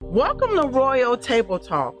Welcome to Royal Table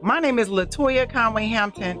Talk. My name is Latoya Conway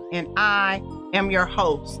Hampton, and I am your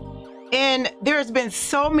host. And there's been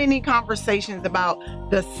so many conversations about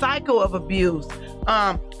the cycle of abuse.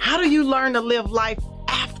 How do you learn to live life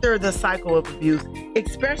after the cycle of abuse?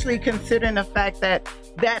 Especially considering the fact that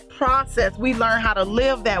process, we learn how to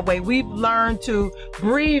live that way. We've learned to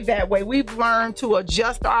breathe that way. We've learned to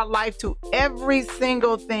adjust our life to every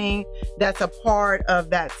single thing that's a part of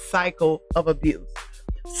that cycle of abuse.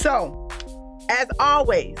 So, as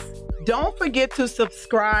always, don't forget to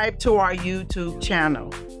subscribe to our YouTube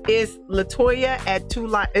channel. It's Latoya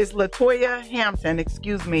Latoya Hampton,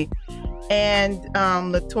 and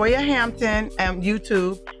Latoya Hampton on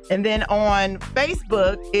YouTube. And then on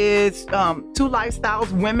Facebook is Two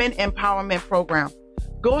Lifestyles Women Empowerment Program.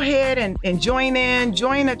 Go ahead and join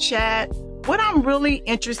a chat. What I'm really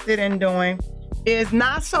interested in doing is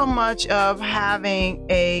not so much of having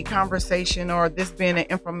a conversation or this being an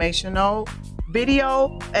informational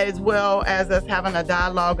video, as well as us having a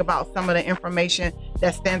dialogue about some of the information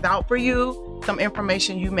that stands out for you, some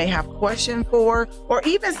information you may have questions for, or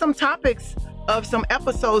even some topics of some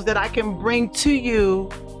episodes that I can bring to you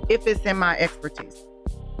if it's in my expertise.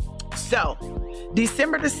 So,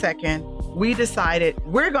 December the 2nd, we decided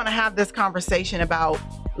we're going to have this conversation about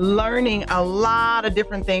learning a lot of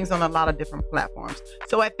different things on a lot of different platforms.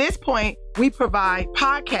 So at this point, we provide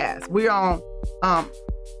podcasts. We're on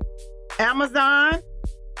Amazon,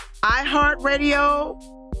 iHeartRadio,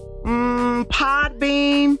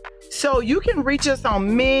 Podbean. So you can reach us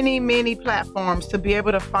on many, many platforms to be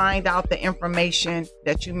able to find out the information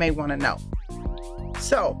that you may want to know.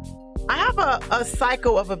 So I have a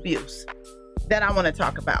cycle of abuse that I want to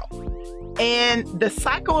talk about. And the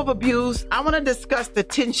cycle of abuse, I want to discuss the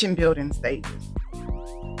tension building stages.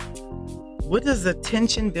 What does the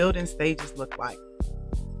tension building stages look like?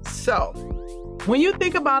 So, when you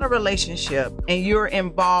think about a relationship and you're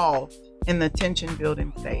involved in the tension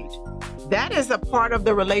building stage, that is a part of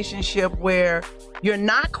the relationship where you're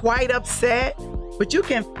not quite upset, but you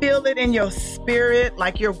can feel it in your spirit,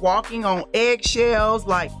 like you're walking on eggshells,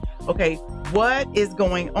 like, okay, what is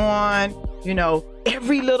going on? You know,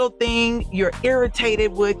 every little thing you're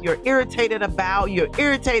irritated with, you're irritated about, you're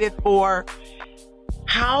irritated for.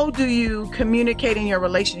 How do you communicate in your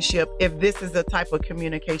relationship if this is the type of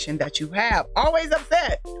communication that you have? Always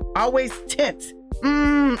upset, always tense.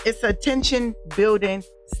 It's a tension building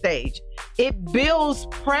stage. It builds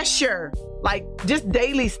pressure, like just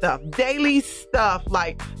daily stuff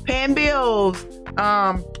like paying bills,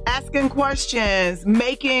 asking questions,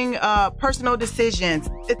 making personal decisions,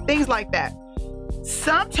 things like that.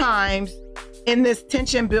 Sometimes in this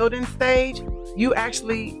tension building stage, you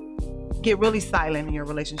actually get really silent in your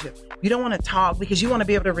relationship. You don't want to talk because you want to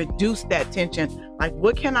be able to reduce that tension. Like,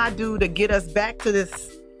 what can I do to get us back to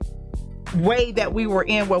this way that we were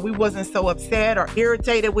in, where we wasn't so upset or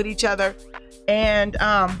irritated with each other? And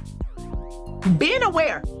being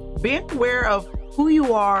aware of who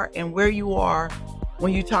you are and where you are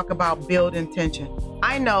when you talk about building tension.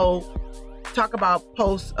 I know, talk about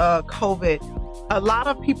post-COVID, a lot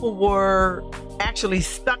of people were actually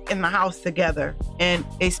stuck in the house together, and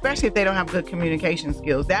especially if they don't have good communication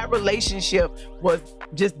skills. That relationship was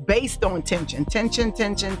just based on tension,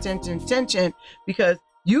 because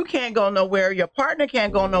you can't go nowhere, your partner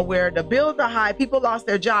can't go nowhere, the bills are high, people lost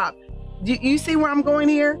their job. You see where I'm going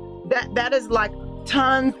here? That is like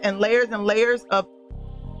tons and layers of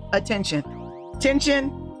attention.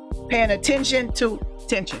 Tension, paying attention to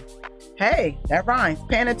tension. Hey, that rhymes.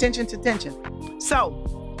 Paying attention to tension.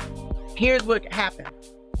 So, here's what happened.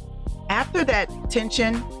 After that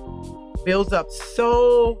tension builds up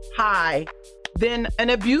so high, then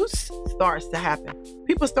an abuse starts to happen.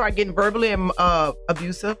 People start getting verbally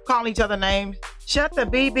abusive, calling each other names. Shut the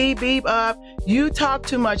beep up. You talk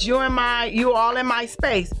too much. You all in my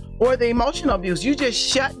space. Or the emotional abuse. You just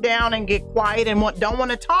shut down and get quiet and don't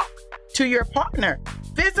want to talk to your partner.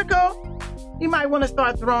 Physical, you might want to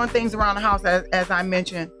start throwing things around the house, as I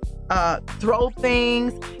mentioned. Throw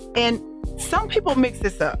things. And some people mix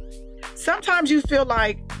this up. Sometimes you feel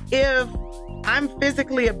like if I'm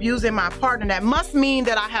physically abusing my partner, that must mean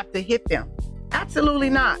that I have to hit them.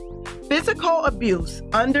 Absolutely not. Physical abuse,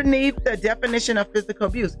 underneath the definition of physical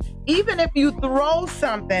abuse, even if you throw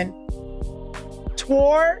something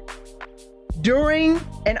toward, during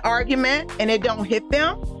an argument and it don't hit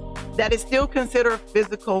them, that is still considered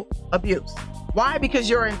physical abuse. Why? Because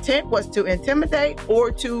your intent was to intimidate or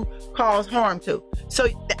to cause harm to. So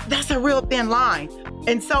that's a real thin line.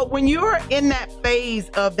 And so when you're in that phase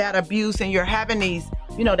of that abuse and you're having these,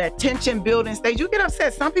 that tension building stage, you get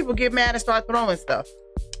upset. Some people get mad and start throwing stuff.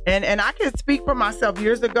 And I can speak for myself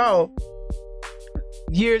years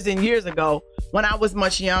and years ago, when I was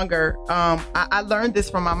much younger. I learned this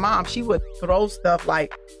from my mom. She would throw stuff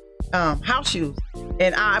like house shoes.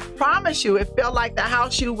 And I promise you, it felt like the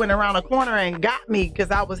house shoe went around a corner and got me because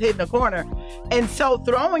I was hitting a corner. And so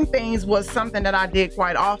throwing things was something that I did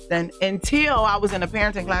quite often until I was in a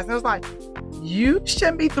parenting class. And it was like, you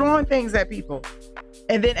shouldn't be throwing things at people.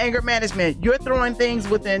 And then anger management, you're throwing things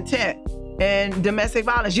with intent. And domestic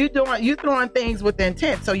violence, you throwing things with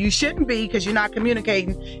intent. So you shouldn't be, because you're not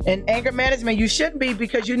communicating. And anger management, you shouldn't be,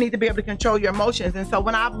 because you need to be able to control your emotions. And so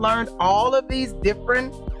when I've learned all of these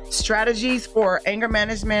different strategies for anger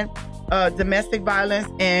management, domestic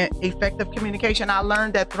violence, and effective communication, I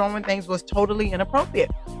learned that throwing things was totally inappropriate.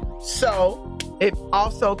 So it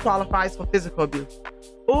also qualifies for physical abuse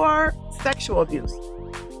or sexual abuse.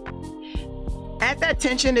 As that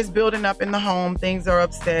tension is building up in the home, things are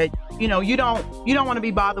upset. You don't want to be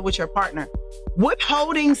bothered with your partner.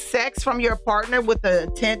 Withholding sex from your partner with the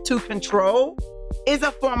intent to control is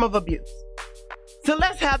a form of abuse. So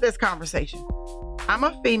let's have this conversation. I'm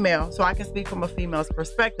a female, so I can speak from a female's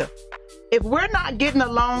perspective. If we're not getting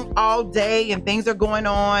along all day and things are going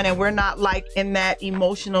on and we're not like in that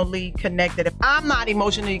emotionally connected, if I'm not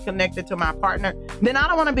emotionally connected to my partner, then I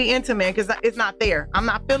don't want to be intimate because it's not there. I'm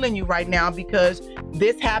not feeling you right now because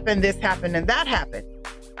this happened, and that happened.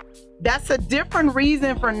 That's a different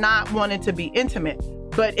reason for not wanting to be intimate.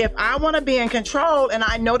 But if I want to be in control and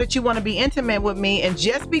I know that you want to be intimate with me, and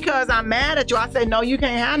just because I'm mad at you, I say, no, you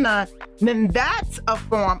can't have none, then that's a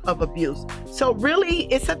form of abuse. So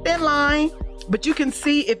really, it's a thin line, but you can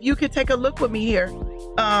see, if you could take a look with me here,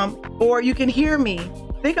 or you can hear me,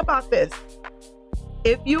 think about this.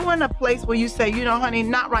 If you're in a place where you say, honey,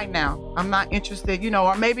 not right now, I'm not interested,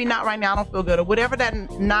 or maybe not right now, I don't feel good, or whatever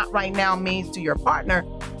that not right now means to your partner,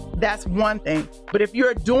 that's one thing. But if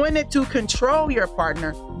you're doing it to control your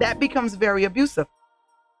partner, that becomes very abusive.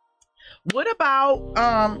 What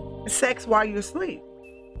about sex while you sleep?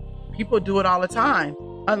 People do it all the time.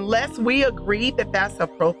 Unless we agree that that's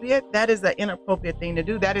appropriate, that is an inappropriate thing to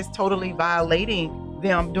do. That is totally violating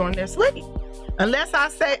them during their sleep. Unless I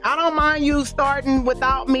say, I don't mind you starting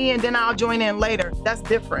without me and then I'll join in later. That's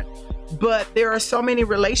different. But there are so many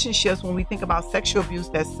relationships when we think about sexual abuse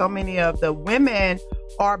that so many of the women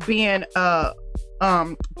are being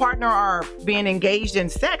partner are being engaged in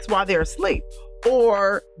sex while they're asleep,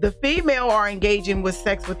 or the female are engaging with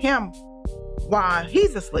sex with him while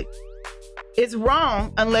he's asleep. It's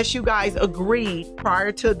wrong unless you guys agreed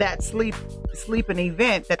prior to that sleeping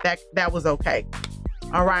event that was okay.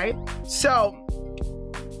 All right. So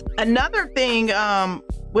another thing,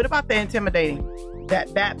 what about the intimidating?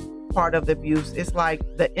 That part of the abuse is like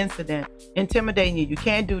the incident, intimidating you. You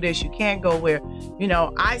can't do this. You can't go where,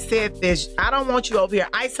 I said this. I don't want you over here.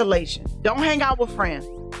 Isolation. Don't hang out with friends.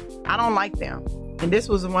 I don't like them. And this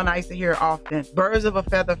was the one I used to hear often. Birds of a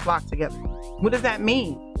feather flock together. What does that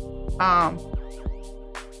mean?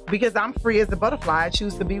 Because I'm free as a butterfly. I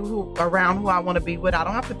choose to be around who I want to be with. I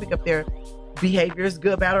don't have to pick up their behaviors,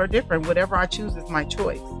 good, bad, or different. Whatever I choose is my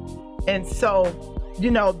choice. And so,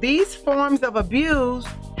 these forms of abuse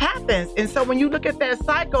happens. And so when you look at that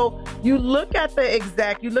cycle, you look at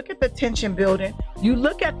the tension building, you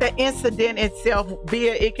look at the incident itself,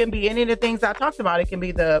 it can be any of the things I talked about. It can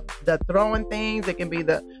be the throwing things, it can be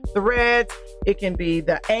the threats, it can be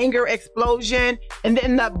the anger explosion, and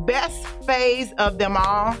then the best phase of them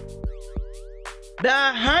all, the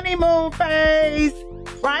honeymoon phase,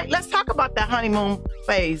 right? Let's talk about the honeymoon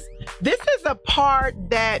phase. This is the part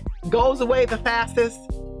that goes away the fastest,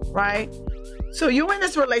 right? So you're in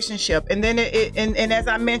this relationship, and then and as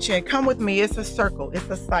I mentioned, come with me, it's a circle, it's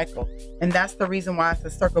a cycle. And that's the reason why it's a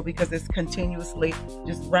circle, because it's continuously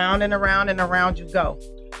just round and around and around you go.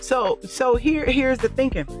 So here's the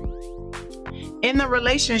thinking. In the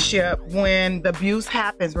relationship, when the abuse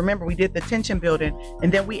happens, remember we did the tension building,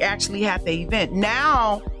 and then we actually had the event.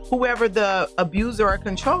 Now, whoever the abuser or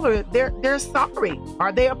controller, they're sorry,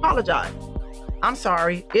 or they apologize. I'm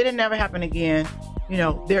sorry, it'll never happen again.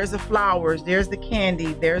 There's the flowers, there's the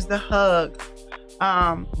candy, there's the hugs,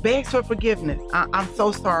 begs for forgiveness. I'm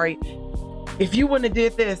so sorry. If you wouldn't have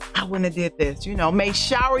did this, I wouldn't have did this. May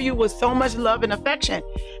shower you with so much love and affection.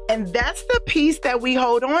 And that's the piece that we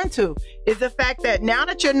hold on to, is the fact that now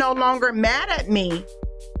that you're no longer mad at me,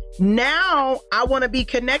 now I want to be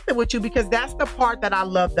connected with you, because that's the part that I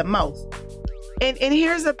love the most. And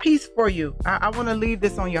here's a piece for you. I want to leave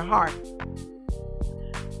this on your heart.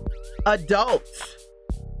 Adults,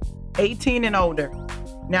 18 and older.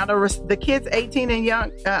 Now the kids 18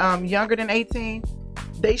 and younger than 18,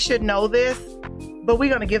 they should know this. but we're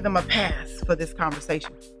going to give them a pass for this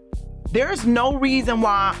conversation. There's no reason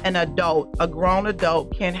why a grown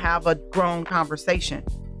adult, can have a grown conversation.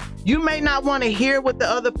 You may not want to hear what the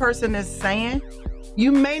other person is saying.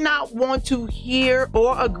 You may not want to hear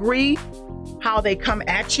or agree how they come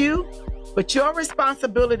at you, but your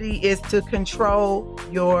responsibility is to control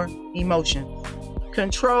your emotions,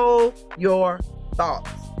 control your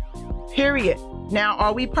thoughts, period. Now,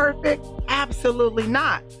 are we perfect? Absolutely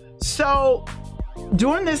not. So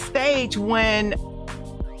during this stage, when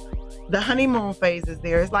the honeymoon phase is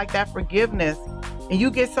there, it's like that forgiveness, and you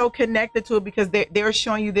get so connected to it because they're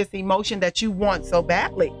showing you this emotion that you want so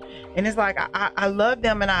badly. And it's like, I love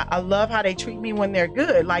them, and I love how they treat me when they're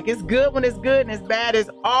good. Like, it's good when it's good, and it's bad is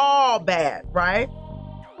all bad, right?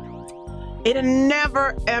 It'll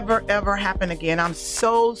never, ever, ever happen again. I'm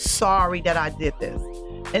so sorry that I did this.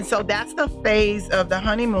 And so that's the phase of the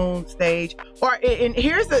honeymoon stage. And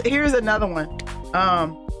here's another one.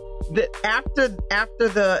 After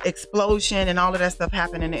the explosion and all of that stuff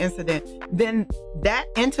happened in the incident, then that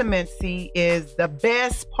intimacy is the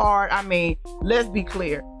best part. I mean, let's be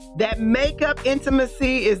clear. That makeup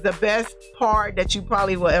intimacy is the best part that you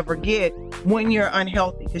probably will ever get when you're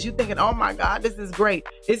unhealthy, because you're thinking, oh my God, this is great.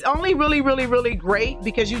 It's only really, really, really great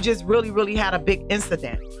because you just really, really had a big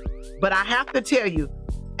incident. But I have to tell you,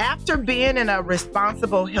 after being in a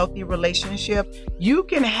responsible, healthy relationship, you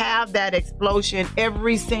can have that explosion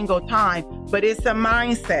every single time, but it's a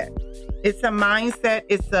mindset. It's a mindset.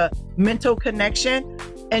 It's a mental connection.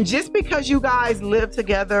 And just because you guys live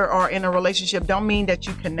together or in a relationship don't mean that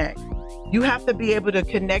you connect. You have to be able to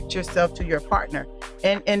connect yourself to your partner.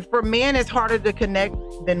 And for men, it's harder to connect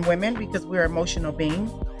than women because we're emotional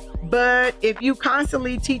beings. But if you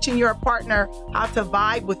constantly teaching your partner how to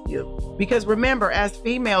vibe with you, because remember, as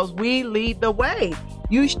females, we lead the way.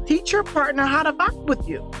 You teach your partner how to vibe with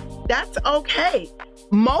you. That's okay.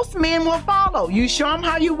 Most men will follow. You show him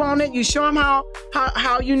how you want it. You show him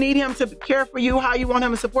how you need him to care for you, how you want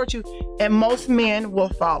him to support you. And most men will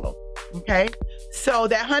follow. Okay. So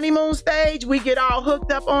that honeymoon stage, we get all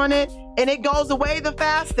hooked up on it, and it goes away the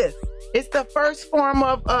fastest. It's the first form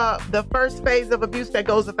of the first phase of abuse that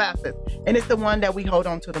goes the fastest. And it's the one that we hold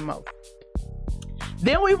on to the most.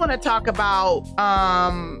 Then we want to talk about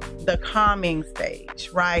the calming stage,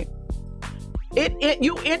 right?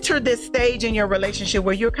 You enter this stage in your relationship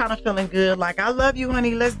where you're kind of feeling good, like, I love you,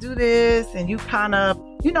 honey, let's do this. And you kind of,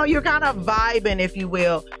 you're kind of vibing, if you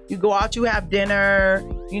will. You go out, you have dinner,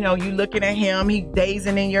 you looking at him, he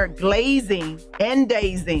glazing, and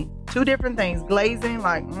dazing. Two different things. Glazing,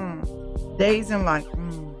 like, dazing, like,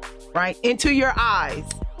 right? Into your eyes.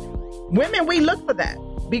 Women, we look for that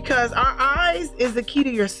because our eyes is the key to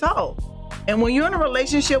your soul. And when you're in a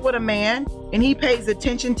relationship with a man and he pays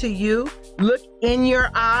attention to you, look in your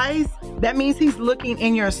eyes, that means he's looking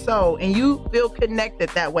in your soul and you feel connected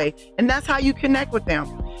that way. And that's how you connect with them.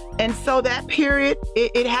 And so that period,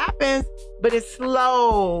 it happens, but it's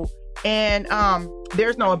slow. And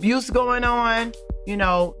there's no abuse going on.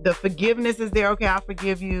 The forgiveness is there. Okay, I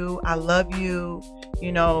forgive you. I love you.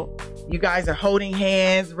 You guys are holding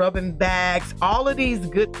hands, rubbing backs, all of these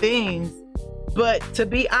good things. But to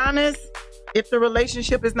be honest, if the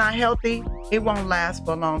relationship is not healthy, it won't last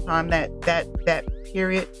for a long time. That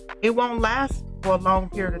period, it won't last for a long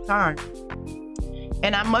period of time.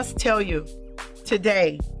 And I must tell you,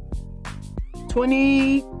 today,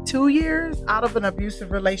 22 years out of an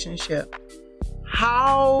abusive relationship,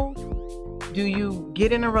 how do you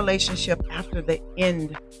get in a relationship after the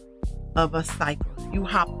end of a cycle? You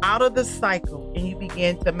hop out of the cycle and you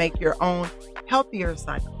begin to make your own healthier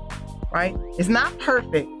cycle, right? It's not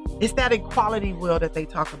perfect. It's that equality will that they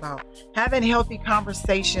talk about. Having healthy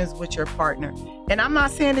conversations with your partner. And I'm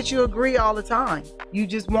not saying that you agree all the time. You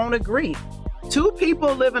just won't agree. Two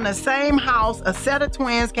people live in the same house, a set of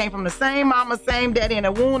twins came from the same mama, same daddy, in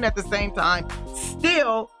a womb at the same time,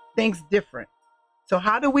 still thinks different. So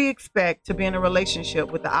how do we expect to be in a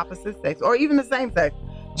relationship with the opposite sex or even the same sex?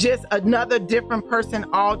 Just another different person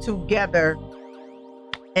altogether,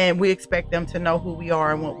 and we expect them to know who we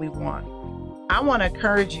are and what we want. I want to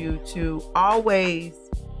encourage you to always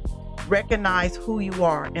recognize who you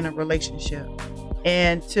are in a relationship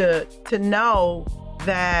and to know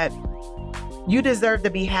that you deserve to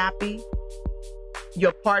be happy.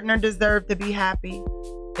 Your partner deserves to be happy.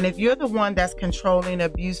 And if you're the one that's controlling,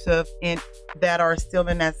 abusive, and that are still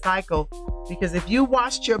in that cycle, because if you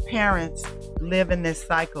watched your parents live in this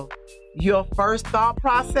cycle, your first thought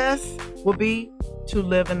process will be to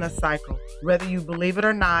live in the cycle, whether you believe it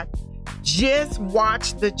or not. Just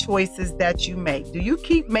watch the choices that you make. Do you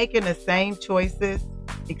keep making the same choices,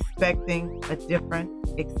 expecting a different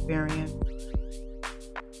experience?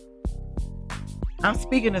 I'm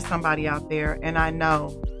speaking to somebody out there, and I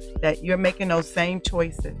know that you're making those same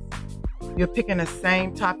choices. You're picking the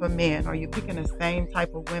same type of men, or you're picking the same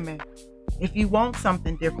type of women. If you want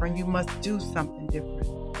something different, you must do something different.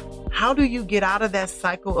 How do you get out of that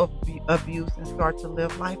cycle of abuse and start to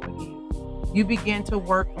live life again? You begin to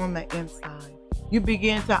work on the inside. You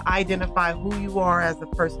begin to identify who you are as a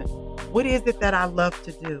person. What is it that I love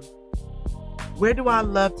to do? Where do I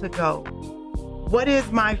love to go? What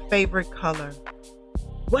is my favorite color?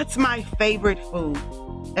 What's my favorite food?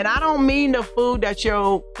 And I don't mean the food that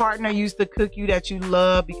your partner used to cook you that you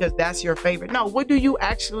love because that's your favorite. No, what do you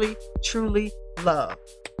actually truly love?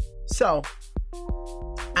 So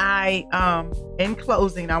in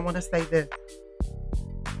closing, I want to say this.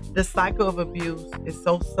 The cycle of abuse is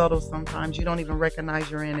so subtle sometimes you don't even recognize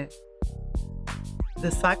you're in it.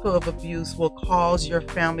 The cycle of abuse will cause your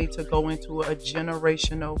family to go into a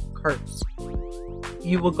generational curse.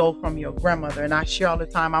 You will go from your grandmother, and I share all the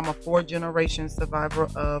time, I'm a 4-generation survivor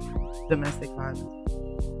of domestic violence.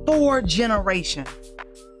 4 generations,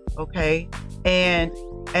 okay? And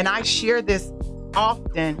I share this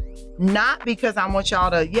often, not because I want y'all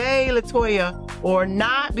to, yay, LaToya, or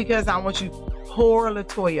not because I want you, poor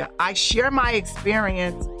LaToya. I share my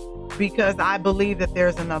experience because I believe that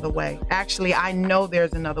there's another way. Actually, I know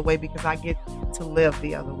there's another way because I get to live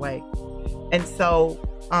the other way. And so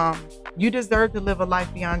you deserve to live a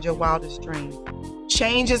life beyond your wildest dreams.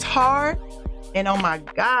 Change is hard, and oh my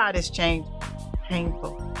God, is change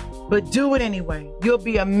painful. But do it anyway. You'll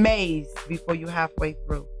be amazed before you're halfway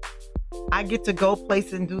through. I get to go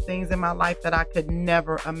places and do things in my life that I could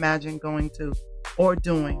never imagine going to or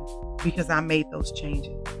doing because I made those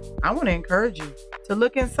changes. I want to encourage you to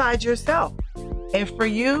look inside yourself and for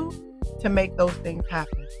you to make those things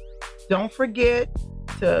happen. Don't forget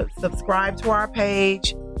to subscribe to our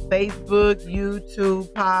page, Facebook,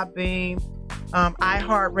 YouTube, Podbean,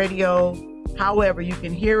 iHeartRadio. However, you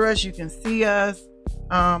can hear us, you can see us.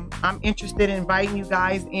 I'm interested in inviting you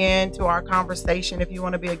guys into our conversation. If you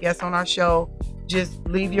want to be a guest on our show, just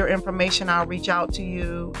leave your information. I'll reach out to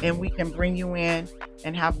you and we can bring you in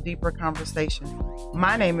and have deeper conversations.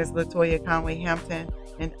 My name is LaToya Conway Hampton,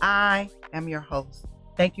 and I am your host.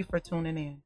 Thank you for tuning in.